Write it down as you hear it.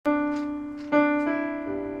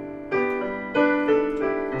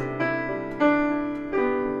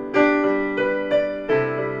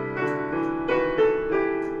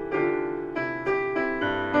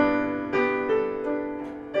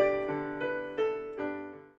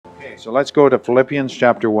So let's go to Philippians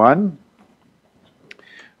chapter 1.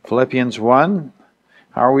 Philippians 1.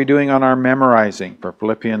 How are we doing on our memorizing for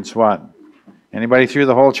Philippians 1? Anybody through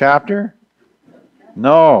the whole chapter?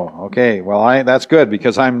 No. Okay. Well, that's good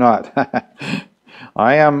because I'm not.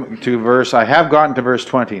 I have gotten to verse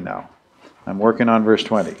 20 now. I'm working on verse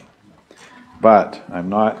 20. But I'm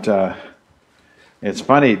not, it's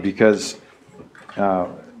funny because,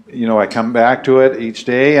 I come back to it each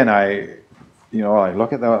day and I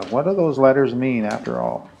look at what do those letters mean after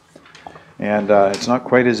all? And it's not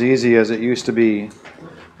quite as easy as it used to be.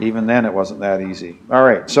 Even then it wasn't that easy. All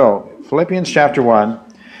right, so Philippians chapter 1.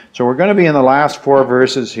 So we're going to be in the last 4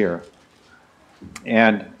 verses here.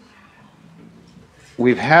 And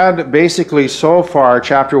we've had basically so far,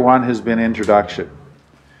 chapter 1 has been introduction.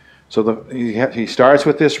 So he starts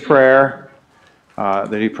with this prayer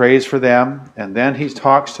that he prays for them, and then he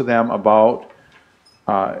talks to them about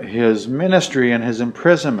his ministry and his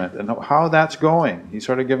imprisonment and how that's going. He's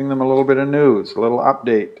sort of giving them a little bit of news, a little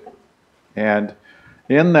update. And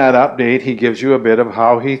in that update, he gives you a bit of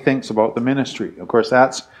how he thinks about the ministry. Of course,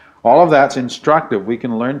 all of that's instructive. We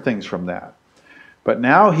can learn things from that. But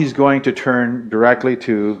now he's going to turn directly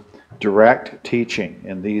to direct teaching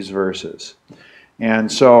in these verses.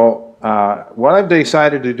 And so what I've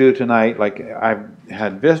decided to do tonight, I've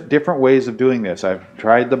had different ways of doing this. I've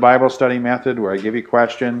tried the Bible study method where I give you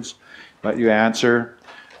questions, let you answer.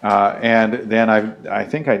 And then I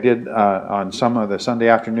think I did on some of the Sunday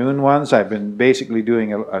afternoon ones, I've been basically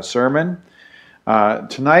doing a sermon.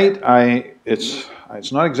 Tonight,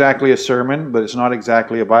 it's not exactly a sermon, but it's not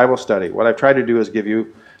exactly a Bible study. What I've tried to do is give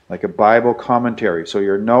you like a Bible commentary. So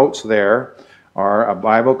your notes there are a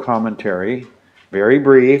Bible commentary, very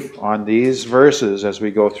brief, on these verses as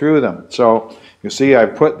we go through them. So you see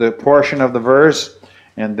I've put the portion of the verse,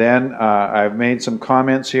 and then I've made some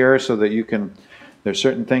comments here so that you can, there's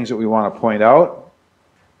certain things that we want to point out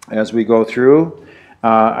as we go through.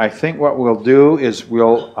 I think what we'll do is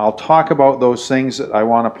I'll talk about those things that I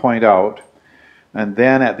want to point out, and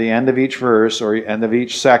then at the end of each verse or end of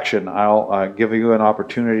each section, I'll give you an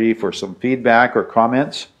opportunity for some feedback or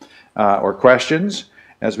comments or questions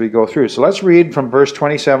as we go through. So let's read from verse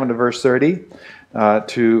 27 to verse 30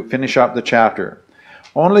 to finish up the chapter.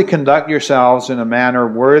 Only conduct yourselves in a manner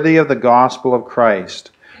worthy of the gospel of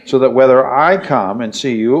Christ, so that whether I come and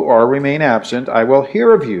see you or remain absent, I will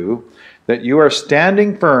hear of you that you are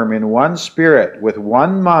standing firm in one spirit, with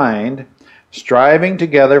one mind, striving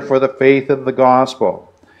together for the faith of the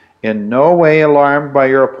gospel, in no way alarmed by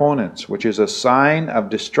your opponents, which is a sign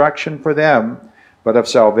of destruction for them, but of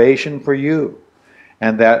salvation for you,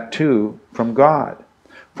 and that too from God.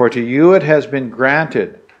 For to you it has been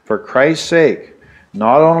granted, for Christ's sake,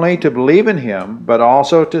 not only to believe in him, but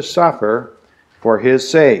also to suffer for his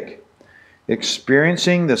sake,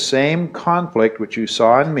 experiencing the same conflict which you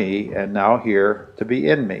saw in me and now hear to be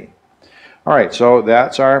in me. All right, so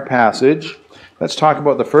that's our passage. Let's talk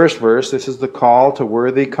about the first verse. This is the call to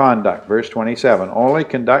worthy conduct, verse 27. Only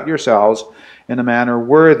conduct yourselves in a manner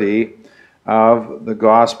worthy of the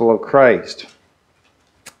gospel of Christ.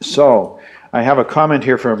 So, I have a comment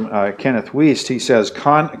here from Kenneth Wiest. He says,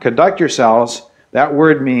 conduct yourselves, that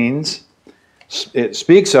word means, it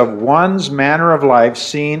speaks of one's manner of life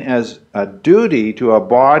seen as a duty to a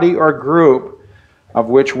body or group of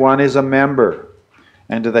which one is a member,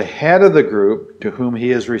 and to the head of the group to whom he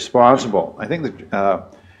is responsible. I think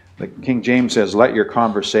the King James says, let your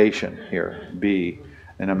conversation here be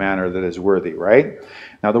in a manner that is worthy, right?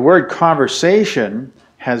 Now the word conversation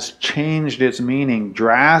has changed its meaning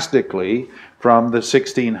drastically from the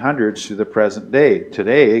 1600s to the present day.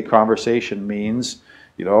 Today, conversation means,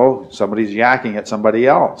 somebody's yakking at somebody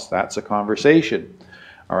else. That's a conversation.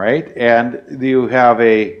 All right? And you have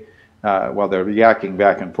they're yakking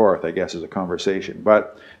back and forth, I guess, is a conversation.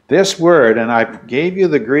 But this word, and I gave you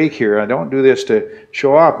the Greek here, I don't do this to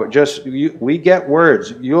show off, but we get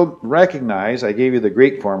words. You'll recognize, I gave you the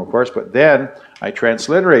Greek form, of course, but then I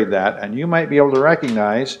transliterated that, and you might be able to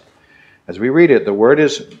recognize, as we read it, the word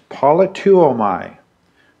is politeuomai.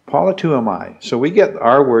 Politeuomai. So we get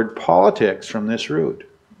our word politics from this root.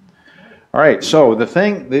 All right, so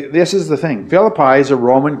this is the thing. Philippi is a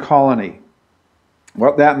Roman colony.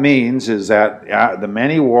 What that means is that the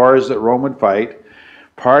many wars that Rome would fight,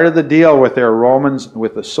 part of the deal with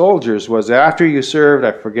with the soldiers was after you served,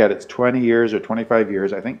 I forget, it's 20 years or 25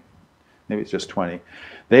 years, I think, maybe it's just 20.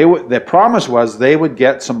 The promise was they would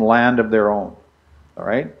get some land of their own. All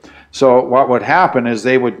right? So what would happen is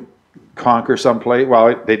they would conquer some place.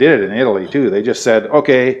 Well, they did it in Italy too. They just said,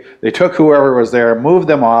 okay, they took whoever was there, moved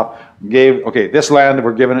them off, this land,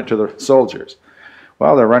 we're giving it to the soldiers.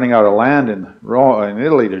 Well, they're running out of land in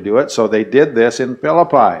Italy to do it, so they did this in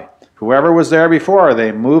Philippi. Whoever was there before,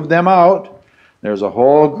 they moved them out. There's a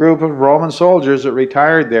whole group of Roman soldiers that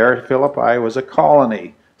retired there. Philippi was a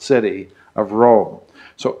colony city of Rome.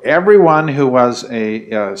 So everyone who was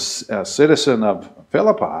a citizen of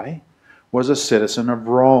Philippi was a citizen of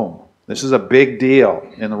Rome. This is a big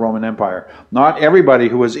deal in the Roman Empire. Not everybody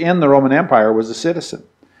who was in the Roman Empire was a citizen.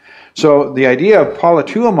 So the idea of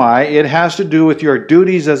politeuomai, it has to do with your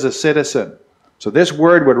duties as a citizen. So this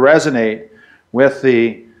word would resonate with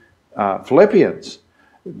the Philippians.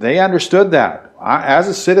 They understood that. As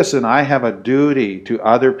a citizen, I have a duty to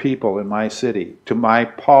other people in my city, to my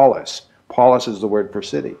polis. Polis is the word for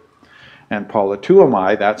city. And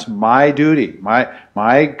politeuomai, that's my duty,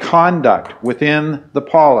 my conduct within the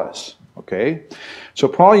polis. Okay? So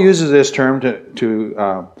Paul uses this term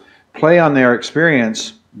to play on their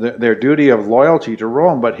experience, their duty of loyalty to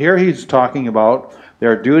Rome. But here he's talking about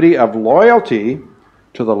their duty of loyalty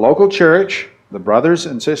to the local church, the brothers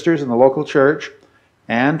and sisters in the local church,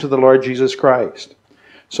 and to the Lord Jesus Christ.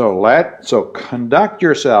 So conduct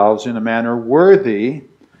yourselves in a manner worthy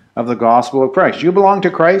of the gospel of Christ. You belong to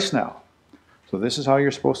Christ now. So this is how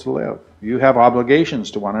you're supposed to live. You have obligations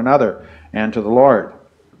to one another and to the Lord.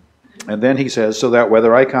 And then he says, so that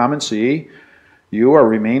whether I come and see you or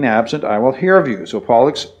remain absent, I will hear of you. So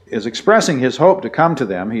Paul is expressing his hope to come to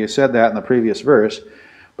them. He has said that in the previous verse.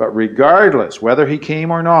 But regardless, whether he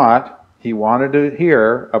came or not, he wanted to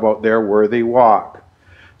hear about their worthy walk.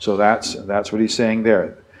 So that's what he's saying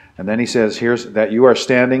there. And then he says, here's that you are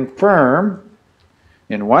standing firm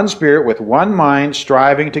in one spirit, with one mind,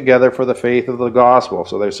 striving together for the faith of the gospel.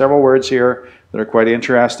 So there's several words here that are quite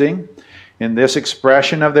interesting. In this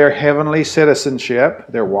expression of their heavenly citizenship,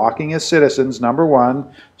 they're walking as citizens. Number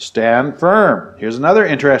one, stand firm. Here's another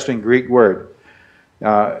interesting Greek word.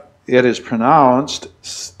 It is pronounced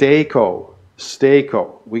stako.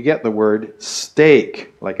 Stako. We get the word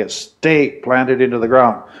stake, like a stake planted into the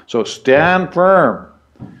ground. So stand firm,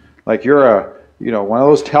 like you're one of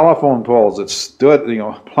those telephone poles that stood,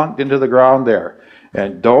 plunked into the ground there.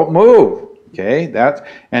 And don't move. Okay?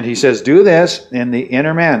 And he says, do this in the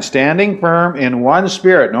inner man, standing firm in one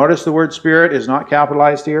spirit. Notice the word spirit is not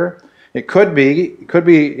capitalized here. It could be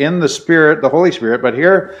in the Spirit, the Holy Spirit, but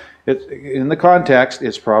here, in the context,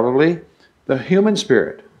 it's probably the human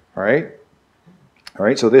spirit. All right? All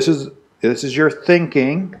right, so this is your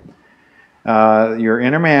thinking, your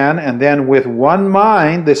inner man, and then with one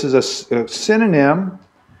mind, this is a synonym,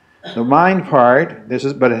 the mind part,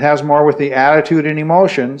 but it has more with the attitude and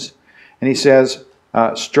emotions, and he says,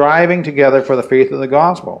 striving together for the faith of the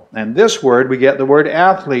gospel. And this word, we get the word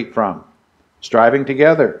athlete from, striving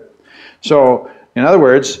together. So, in other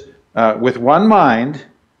words, with one mind,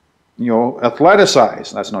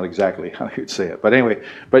 athleticize. That's not exactly how you'd say it, but anyway,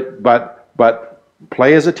 but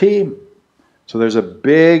play as a team. So there's a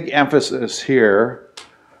big emphasis here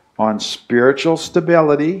on spiritual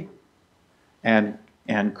stability and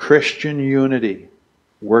Christian unity,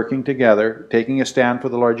 working together, taking a stand for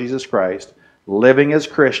the Lord Jesus Christ, living as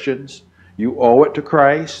Christians. You owe it to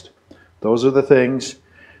Christ. Those are the things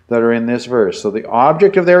that are in this verse. So the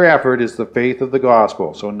object of their effort is the faith of the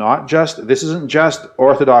gospel. So this isn't just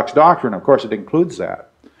Orthodox doctrine. Of course, it includes that.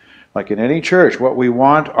 Like in any church, what we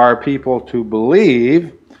want our people to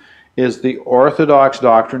believe is the orthodox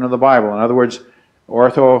doctrine of the Bible. In other words,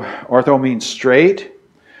 ortho means straight.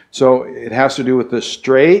 So it has to do with the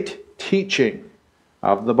straight teaching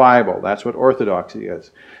of the Bible. That's what orthodoxy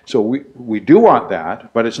is. So we do want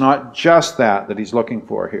that, but it's not just that he's looking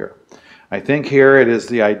for here. I think here it is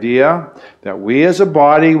the idea that we as a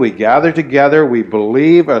body, we gather together, we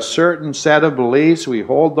believe a certain set of beliefs, we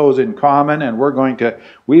hold those in common, and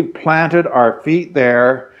we've planted our feet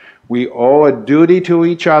there. We owe a duty to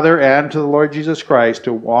each other and to the Lord Jesus Christ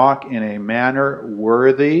to walk in a manner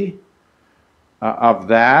worthy of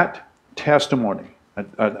that testimony,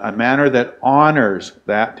 a manner that honors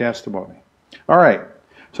that testimony. All right.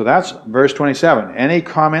 So that's verse 27. Any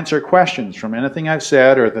comments or questions from anything I've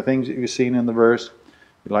said or the things that you've seen in the verse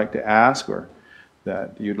you'd like to ask or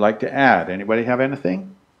that you'd like to add? Anybody have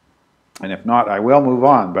anything? And if not, I will move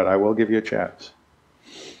on, but I will give you a chance.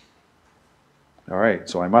 All right,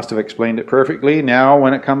 so I must have explained it perfectly. Now,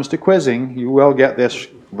 when it comes to quizzing, you will get this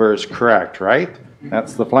verse correct, right?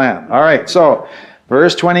 That's the plan. All right, so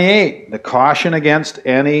verse 28, the caution against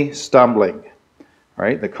any stumbling.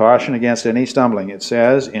 Right, the caution against any stumbling. It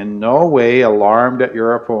says, in no way alarmed at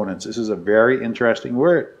your opponents. This is a very interesting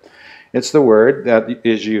word. It's the word that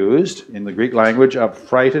is used in the Greek language of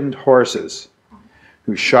frightened horses,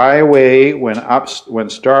 who shy away when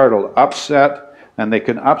startled, upset, and they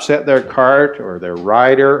can upset their cart or their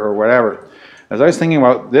rider or whatever. As I was thinking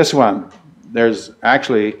about this one, there's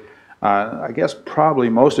actually, I guess probably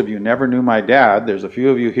most of you never knew my dad. There's a few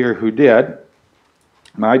of you here who did.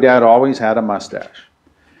 My dad always had a mustache.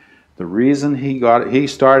 The reason he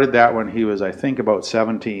started that when he was, I think, about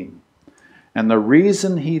 17. And the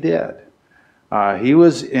reason he did, he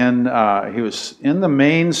was in the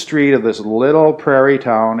main street of this little prairie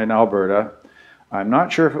town in Alberta. I'm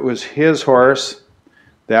not sure if it was his horse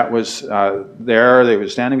that was there. They were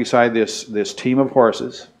standing beside this team of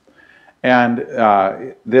horses. And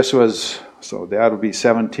this was, so Dad would be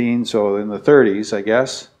 17, so in the 30s, I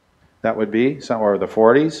guess, that would be, or the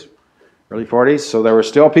 40s, early 40s. So there were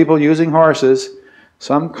still people using horses.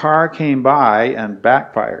 Some car came by and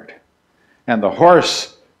backfired. And the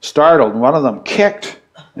horse, startled, and one of them kicked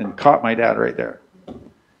and caught my dad right there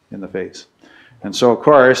in the face. And so, of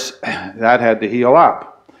course, that had to heal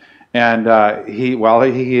up. And while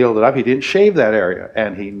he healed it up, he didn't shave that area.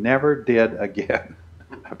 And he never did again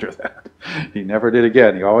after that. He never did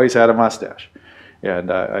again. He always had a mustache.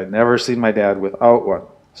 And I'd never seen my dad without one.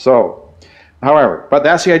 So, however, but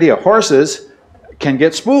that's the idea. Horses can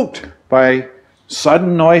get spooked by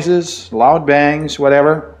sudden noises, loud bangs,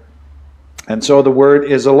 whatever. And so the word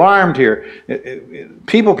is alarmed here.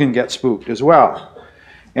 People can get spooked as well.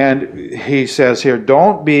 And he says here,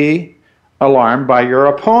 don't be alarmed by your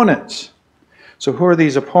opponents. So who are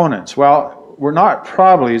these opponents? Well, we're not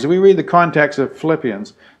probably, as we read the context of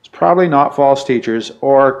Philippians, it's probably not false teachers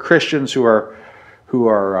or Christians who are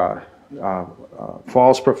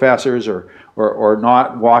false professors or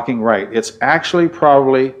not walking right. It's actually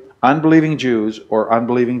probably unbelieving Jews or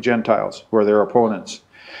unbelieving Gentiles who are their opponents.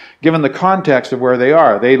 Given the context of where they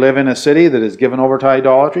are, they live in a city that is given over to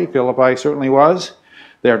idolatry. Philippi certainly was.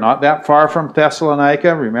 They're not that far from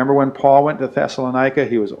Thessalonica. Remember when Paul went to Thessalonica,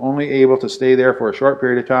 he was only able to stay there for a short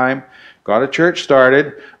period of time, got a church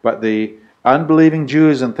started, but the unbelieving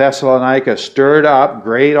Jews in Thessalonica stirred up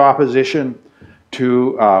great opposition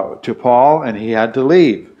to Paul, and he had to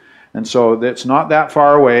leave. And so it's not that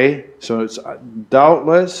far away, so it's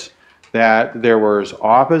doubtless that there was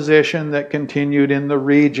opposition that continued in the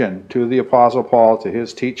region to the Apostle Paul, to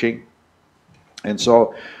his teaching. And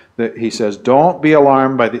so he says, don't be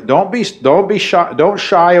alarmed by don't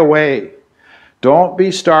shy away. Don't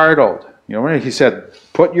be startled. You know, he said,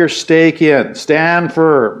 put your stake in, stand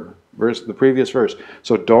firm. The previous verse.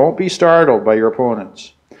 So don't be startled by your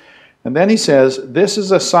opponents. And then he says, this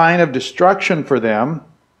is a sign of destruction for them,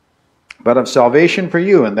 but of salvation for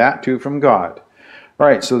you, and that too from God. All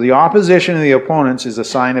right, so the opposition of the opponents is a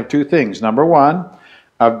sign of two things. Number one,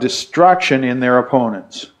 of destruction in their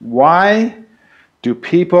opponents. Why do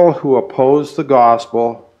people who oppose the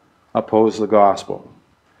gospel oppose the gospel?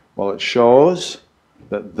 Well, it shows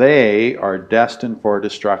that they are destined for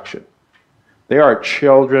destruction. They are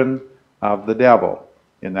children of the devil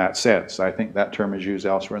in that sense. I think that term is used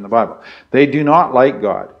elsewhere in the Bible. They do not like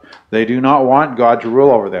God. They do not want God to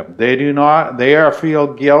rule over them. They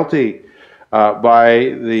feel guilty by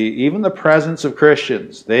even the presence of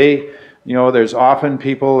Christians. There's often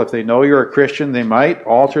people, if they know you're a Christian, they might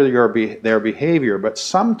alter their behavior, but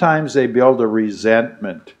sometimes they build a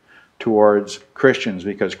resentment towards Christians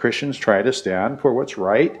because Christians try to stand for what's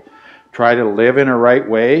right, try to live in a right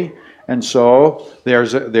way, and so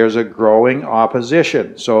there's a growing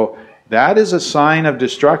opposition. So that is a sign of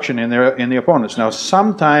destruction in the opponents. Now,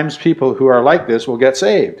 sometimes people who are like this will get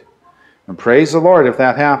saved, and praise the Lord if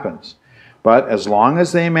that happens. But as long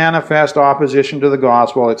as they manifest opposition to the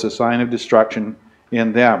gospel, it's a sign of destruction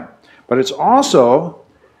in them. But it's also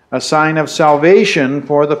a sign of salvation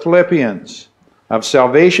for the Philippians. Of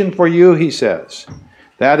salvation for you, he says.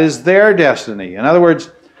 That is their destiny. In other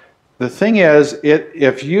words, the thing is,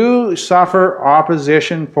 if you suffer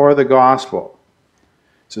opposition for the gospel,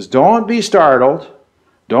 it says, don't be startled.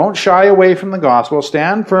 Don't shy away from the gospel.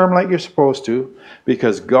 Stand firm like you're supposed to,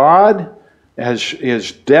 because God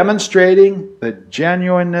is demonstrating the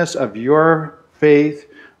genuineness of your faith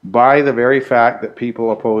by the very fact that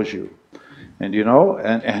people oppose you. And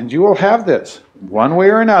and you will have this. One way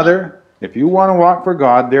or another, if you want to walk for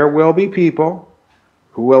God, there will be people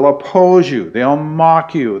who will oppose you. They'll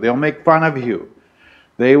mock you. They'll make fun of you.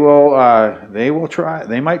 They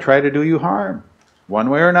might try to do you harm.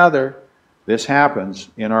 One way or another, this happens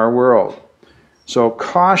in our world. So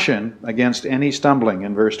caution against any stumbling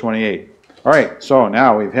in verse 28. All right, so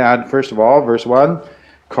now we've had, first of all, verse 1,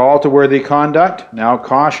 call to worthy conduct. Now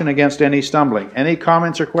caution against any stumbling. Any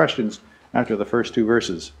comments or questions after the first two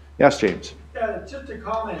verses? Yes, James? Yeah, just a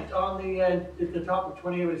comment on at the top of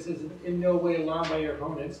 28 where it says, in no way alarmed by your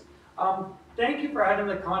opponents. Thank you for adding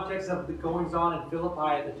the context of the goings on in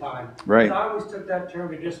Philippi at the time. Right. I always took that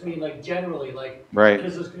term to just mean like generally, like Right.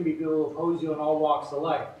 because there's going to be people who oppose you in all walks of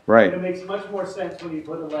life. Right. But it makes much more sense when you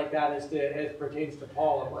put it like that as pertains to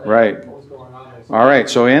Paul and what, Right. what was going on there. So All right,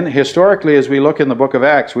 so historically, as we look in the book of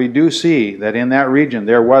Acts, we do see that in that region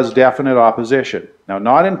there was definite opposition. Now,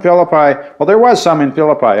 not in Philippi. Well, there was some in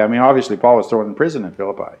Philippi. I mean, obviously, Paul was thrown in prison in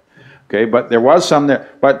Philippi. Okay, but there was some there.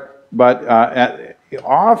 But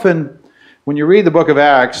often, when you read the book of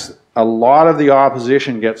Acts, a lot of the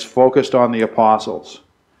opposition gets focused on the apostles.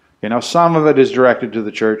 You know, some of it is directed to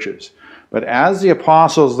the churches. But as the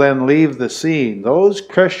apostles then leave the scene, those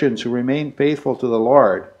Christians who remain faithful to the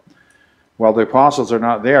Lord, well, the apostles are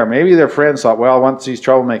not there. Maybe their friends thought, well, once these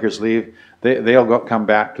troublemakers leave, they'll come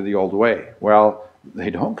back to the old way. Well, they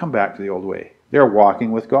don't come back to the old way. They're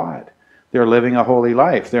walking with God. They're living a holy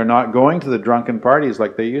life. They're not going to the drunken parties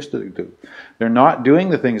like they used to do. They're not doing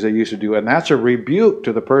the things they used to do. And that's a rebuke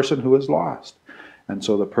to the person who is lost. And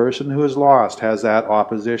so the person who is lost has that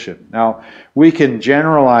opposition. Now, we can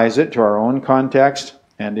generalize it to our own context.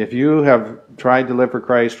 And if you have tried to live for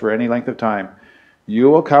Christ for any length of time, you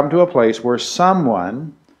will come to a place where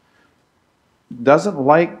someone doesn't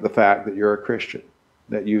like the fact that you're a Christian.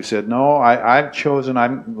 That you said, no, I've chosen,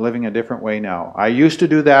 I'm living a different way now. I used to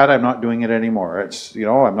do that, I'm not doing it anymore. It's, you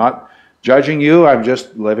know, I'm not judging you, I'm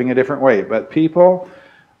just living a different way. But people,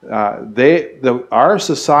 our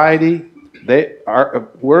society,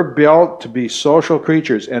 we're built to be social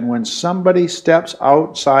creatures. And when somebody steps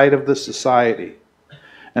outside of the society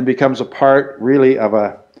and becomes a part really of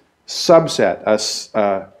a subset,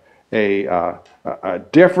 a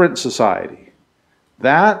different society,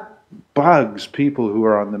 that bugs people who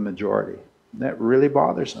are on the majority. That really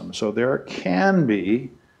bothers them. So there can be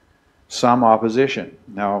some opposition.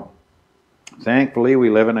 Now, thankfully, we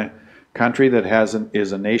live in a country that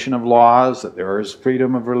is a nation of laws, that there is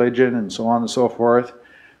freedom of religion, and so on and so forth.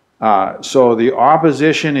 So the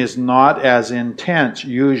opposition is not as intense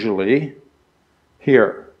usually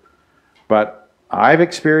here. But I've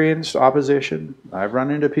experienced opposition. I've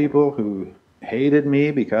run into people who hated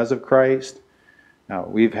me because of Christ. Now,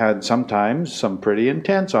 we've had sometimes some pretty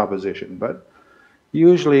intense opposition, but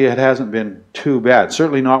usually it hasn't been too bad.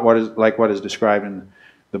 Certainly not what is described in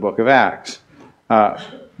the book of Acts.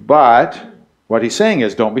 But what he's saying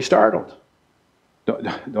is, don't be startled.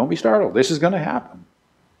 Don't be startled. This is going to happen.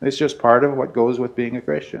 It's just part of what goes with being a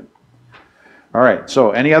Christian. All right,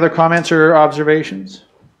 so any other comments or observations?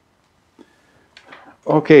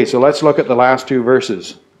 Okay, so let's look at the last two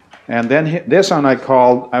verses. And then this one I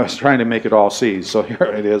was trying to make it all C's, so here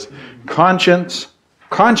it is. Conscious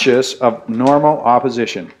of normal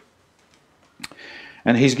opposition.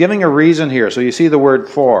 And he's giving a reason here. So you see the word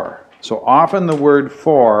for. So often the word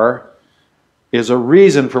for is a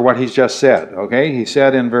reason for what he's just said. Okay, he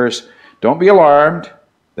said in verse, don't be alarmed.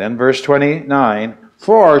 Then verse 29,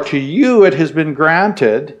 for to you it has been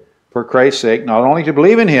granted for Christ's sake, not only to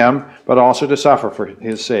believe in him, but also to suffer for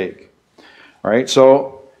his sake. All right,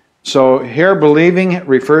 so here believing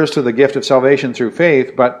refers to the gift of salvation through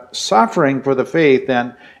faith, but suffering for the faith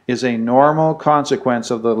then is a normal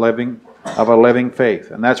consequence of a living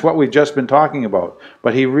faith. And that's what we've just been talking about.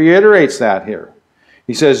 But he reiterates that here.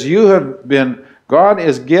 He says, God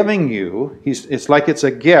is giving you, it's like it's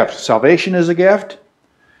a gift. Salvation is a gift,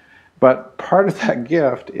 but part of that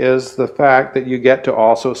gift is the fact that you get to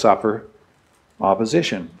also suffer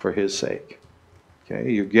opposition for his sake.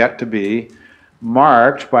 Okay, you get to be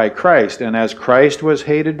marked by Christ, and as Christ was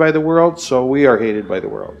hated by the world, so we are hated by the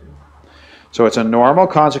world. So it's a normal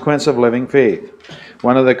consequence of living faith.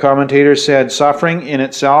 One of the commentators said, suffering in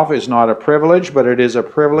itself is not a privilege, but it is a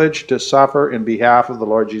privilege to suffer in behalf of the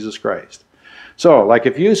Lord Jesus Christ. So, like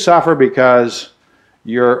if you suffer because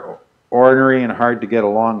you're ordinary and hard to get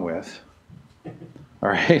along with, all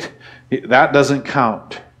right, that doesn't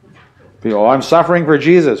count. People, I'm suffering for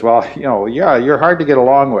Jesus. Well, yeah, you're hard to get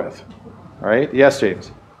along with. Right? Yes, James.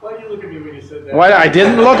 Why did you look at me when you said that? Why? I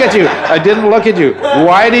didn't look at you. I didn't look at you.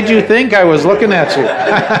 Why did you think I was looking at you?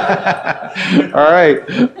 All right.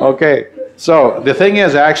 Okay. So the thing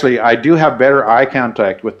is, actually, I do have better eye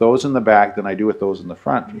contact with those in the back than I do with those in the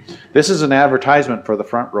front. This is an advertisement for the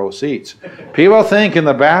front row seats. People think in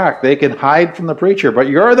the back they can hide from the preacher, but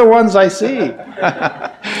you're the ones I see.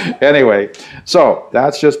 Anyway, so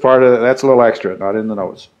that's just part of it. That's a little extra, not in the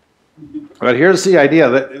notes. But here's the idea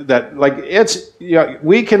that like it's,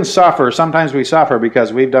 we can suffer. Sometimes we suffer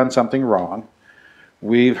because we've done something wrong.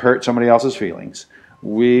 We've hurt somebody else's feelings.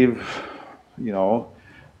 We've,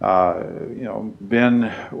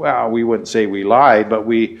 been, well, we wouldn't say we lied, but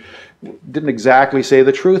we didn't exactly say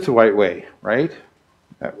the truth the right way, right?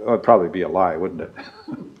 That would probably be a lie, wouldn't it?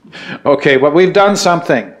 Okay, but we've done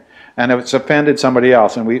something, and it's offended somebody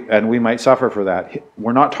else, and we might suffer for that.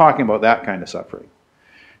 We're not talking about that kind of suffering.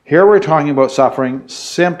 Here we're talking about suffering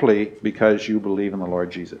simply because you believe in the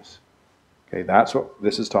Lord Jesus. Okay, that's what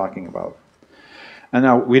this is talking about. And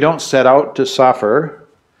now, we don't set out to suffer,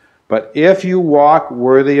 but if you walk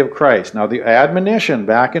worthy of Christ. Now, the admonition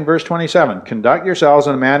back in verse 27, conduct yourselves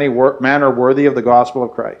in a manner worthy of the gospel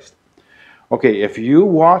of Christ. Okay, if you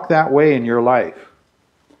walk that way in your life,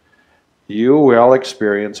 you will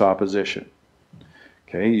experience opposition.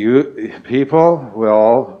 Okay, people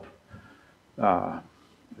will,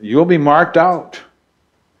 you'll be marked out.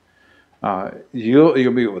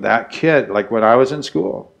 You'll be that kid, like when I was in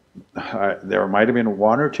school. There might have been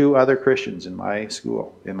one or two other Christians in my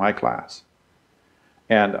school, in my class.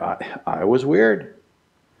 And I was weird.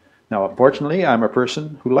 Now, unfortunately, I'm a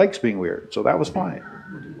person who likes being weird, so that was fine.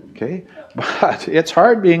 Okay? But it's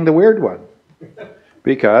hard being the weird one.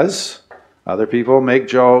 Because other people make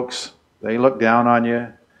jokes. They look down on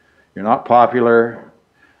you. You're not popular.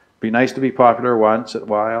 Be nice to be popular once in a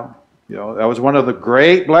while. You know, that was one of the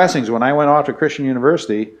great blessings when I went off to Christian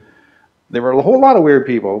university. There were a whole lot of weird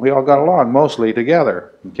people. We all got along mostly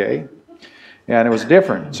together, okay? And it was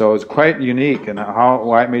different. So it was quite unique in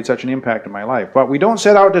why it made such an impact in my life. But we don't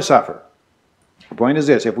set out to suffer. The point is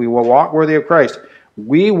this: if we will walk worthy of Christ,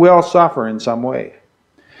 we will suffer in some way.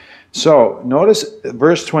 So notice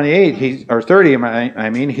verse 28, or 30, I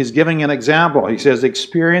mean, he's giving an example. He says,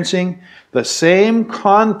 experiencing the same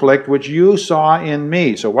conflict which you saw in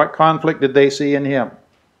me. So what conflict did they see in him?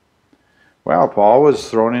 Well, Paul was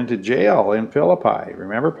thrown into jail in Philippi.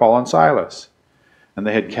 Remember, Paul and Silas. And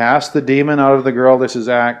they had cast the demon out of the girl. This is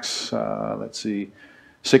Acts,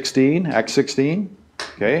 16, Acts 16.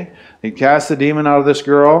 Okay, they cast the demon out of this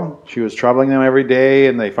girl. She was troubling them every day,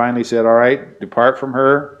 and they finally said, all right, depart from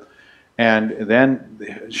her. And then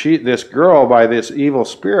this girl, by this evil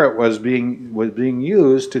spirit, was being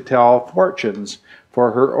used to tell fortunes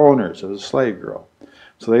for her owners. It was a slave girl.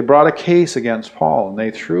 So they brought a case against Paul, and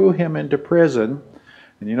they threw him into prison.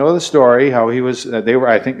 And you know the story, how he was.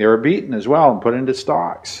 I think they were beaten as well and put into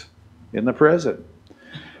stocks in the prison.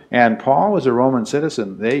 And Paul was a Roman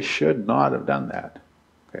citizen. They should not have done that.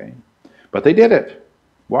 Okay, but they did it.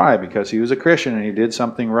 Why? Because he was a Christian and he did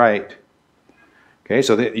something right. Okay,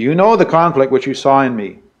 so you know the conflict which you saw in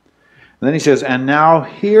me. And then he says, and now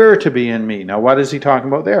here to be in me. Now what is he talking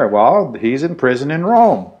about there? Well, he's in prison in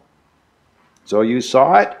Rome. So you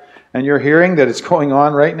saw it, and you're hearing that it's going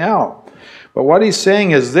on right now. But what he's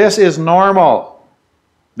saying is this is normal.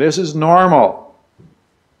 This is normal.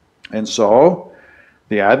 And so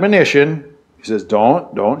the admonition, he says,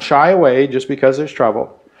 don't shy away just because there's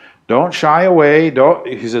trouble. Don't shy away.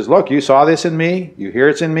 He says, look, you saw this in me. You hear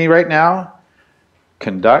it's in me right now.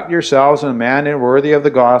 Conduct yourselves in a manner worthy of the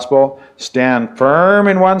gospel. Stand firm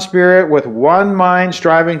in one spirit, with one mind,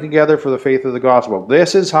 striving together for the faith of the gospel.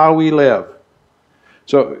 This is how we live.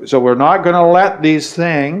 So we're not going to let these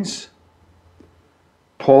things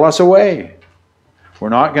pull us away. We're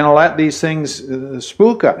not going to let these things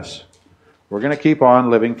spook us. We're going to keep on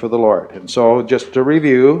living for the Lord. And so just to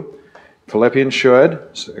review, Philippians should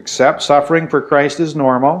accept suffering for Christ as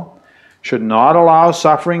normal, should not allow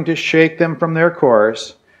suffering to shake them from their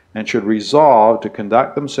course, and should resolve to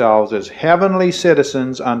conduct themselves as heavenly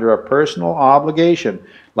citizens under a personal obligation,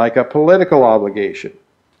 like a political obligation,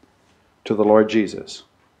 to the Lord Jesus.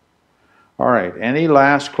 All right, any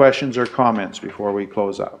last questions or comments before we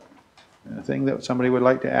close up? Anything that somebody would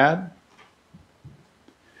like to add?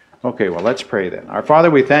 Okay, well, let's pray then. Our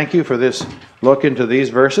Father, we thank you for this look into these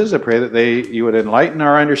verses. I pray that you would enlighten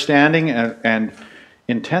our understanding and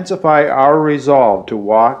intensify our resolve to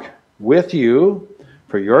walk with you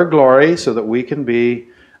for your glory, so that we can be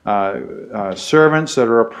servants that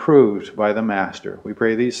are approved by the Master. We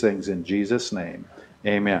pray these things in Jesus' name.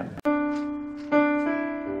 Amen.